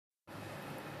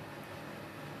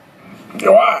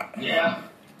What? Yeah.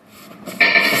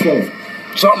 Okay.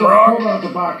 Something So I wrong? pulled out the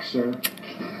box, sir,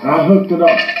 and I hooked it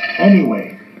up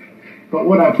anyway. But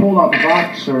what I pulled out the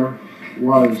box, sir,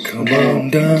 was... Come on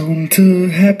down to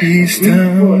Happy's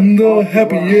Town, the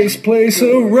happiest place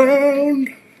around.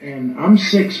 And I'm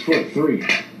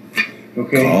 6'3".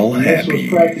 Okay? Call and this was Happy's.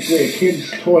 practically a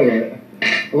kid's toilet.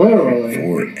 Literally.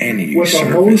 For any with a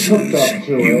hose hooked services up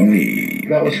to you it need.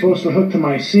 that was supposed to hook to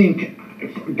my sink.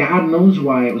 God knows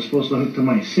why it was supposed to hook to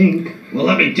my sink. Well,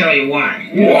 let me tell you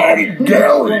why. Well, I'm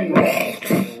Gary.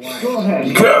 Go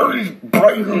ahead. Gary's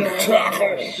Bacon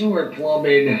Tackle. Sewer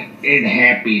plumbing in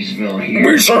Happysville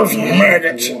here. We serve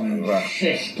maggots.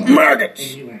 System.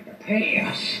 Maggots. You have to pay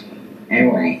us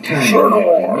every time. Sure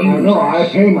do. you use No, I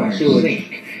pay my our sewage.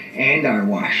 sink and our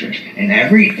washers and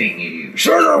everything you use.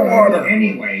 Sugar water.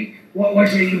 Anyway, what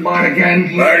was it you bought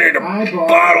again? I need a I bought-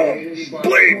 bottle. You bought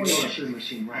Bleach. a washing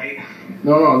machine, right?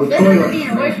 No, the toilet.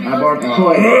 I bought the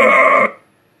toilet.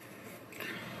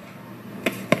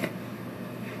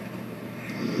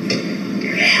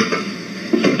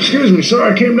 Excuse me,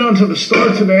 sir. I came down to the store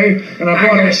today and I I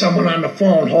bought got someone on the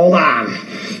phone. Hold on.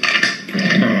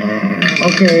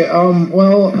 Okay,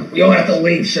 well, You'll have to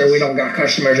leave, sir. We don't got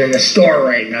customers in the store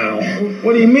right now.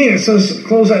 what do you mean? It says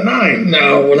close at 9.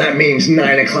 No, well, that means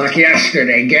 9 o'clock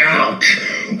yesterday. Get out.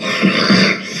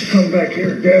 Come back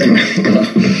here, good.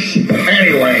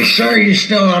 Anyway, sir, you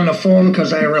still on the phone?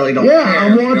 Because I really don't Yeah, care.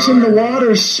 I'm if you watching the are.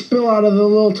 water spill out of the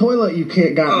little toilet you got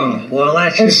me. Oh, well,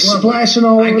 that's It's just lovely. splashing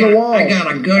all over the walls. I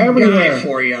got a good everywhere. guy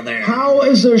for you there. How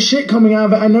is there shit coming out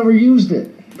of it? I never used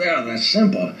it. Well, that's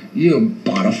simple. You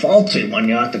bought a faulty one.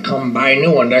 You have to come buy a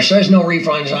new one. There says no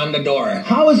refunds on the door.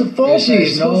 How is it It faulty? says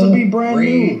It's supposed to be brand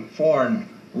new.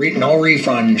 No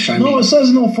refunds. I No, mean, it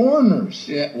says no foreigners.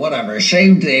 yeah, whatever.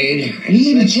 Same date. You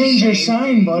need to It's the change your same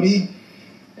sign, thing. buddy.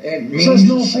 It It says means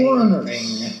no the same foreigners.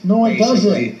 thing, No, it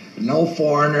basically. doesn't. No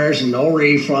foreigners, no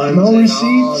refunds. No and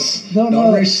receipts.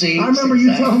 no receipts. I remember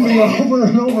you telling me exactly. over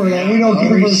and over that we don't No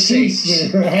give receipts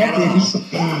receipts there. Happy's.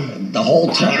 The whole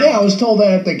time. Yeah, I was told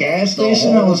that at the gas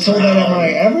station. I was told that at my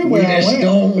everywhere We I just went.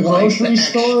 don't The like grocery the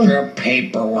store. extra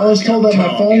paperwork. I was told that my I'm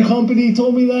phone telling you. company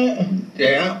told me that.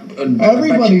 Yeah.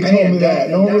 Everybody told me that.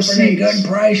 No receipts. Good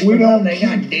price. We for them. don't They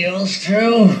got keep- deals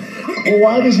too. Well,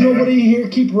 why does nobody here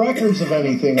keep records of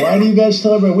anything? Why do you guys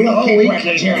tell everybody we don't keep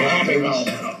records here at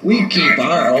Happyville? We keep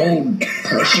our own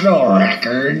personal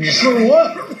records. So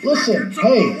what? Listen,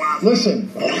 hey, listen.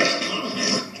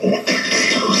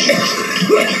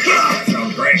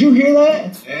 Did you hear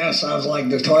that? Yeah, sounds like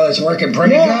the toilet's working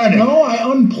pretty Yeah, good. no, I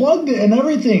unplugged it and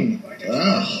everything.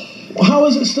 Ugh. How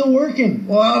is it still working?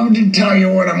 Well, I'm going to tell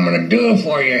you what I'm going to do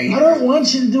for you. I don't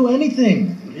want you to do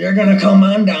anything. You're going to come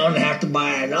on down and have to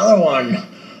buy another one.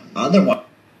 Otherwise.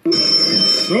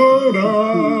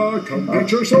 Soda. Come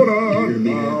get your soda. I'll be,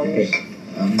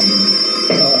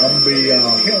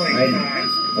 Killing I- time.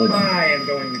 hold on. I am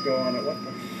going to go on it. What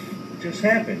just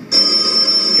happened?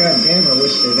 God damn, I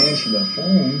wish they'd answer the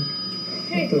phone.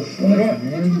 What the fuck,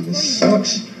 man? This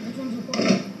sucks.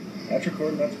 That's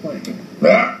recording. That's playing.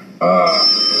 Yeah,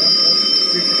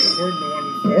 Recording the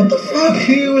one. what the fuck?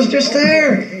 He was just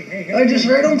there. Hey, I just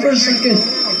heard him for a second.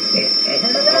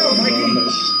 Turn around, Mikey.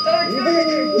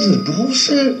 This is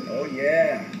bullshit. Oh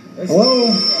yeah.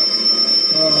 Hello?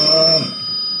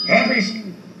 Happy's.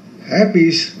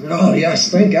 Happy's. Oh, yes,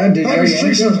 thank God. Did Happy's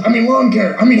Tree Service. I mean lawn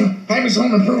care. I mean Happy's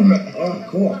Home Improvement. Oh,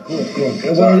 cool.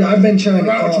 Well, I've been trying to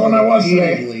Forgot which call one I was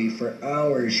today. repeatedly for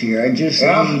hours here. I just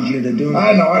Yeah. need you to do me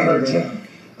I know, a I heard favor. you.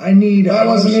 I need That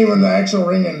wasn't even the actual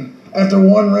ringing. After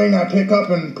one ring, I pick up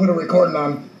and put a recording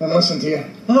on and listen to you.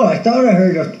 Oh, I thought I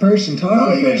heard a person talking.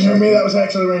 No, you or didn't hear me. something. That was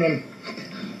actually ringing.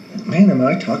 Man, am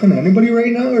I talking to anybody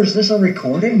right now, or is this a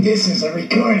recording? This is a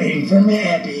recording from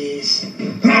Happy's.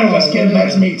 I'm just kidding.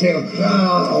 That's me too.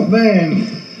 Oh, man.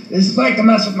 It's like to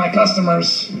mess with my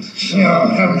customers. You know,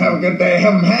 have them have a good day.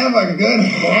 Have them have a good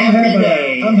happy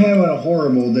day. I'm having a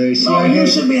horrible day. See, No, I you had-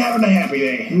 should be having a happy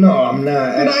day. No, I'm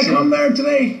not. Did I Actually- come there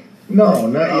today? No,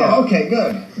 not yet. Oh, okay,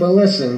 good. But listen.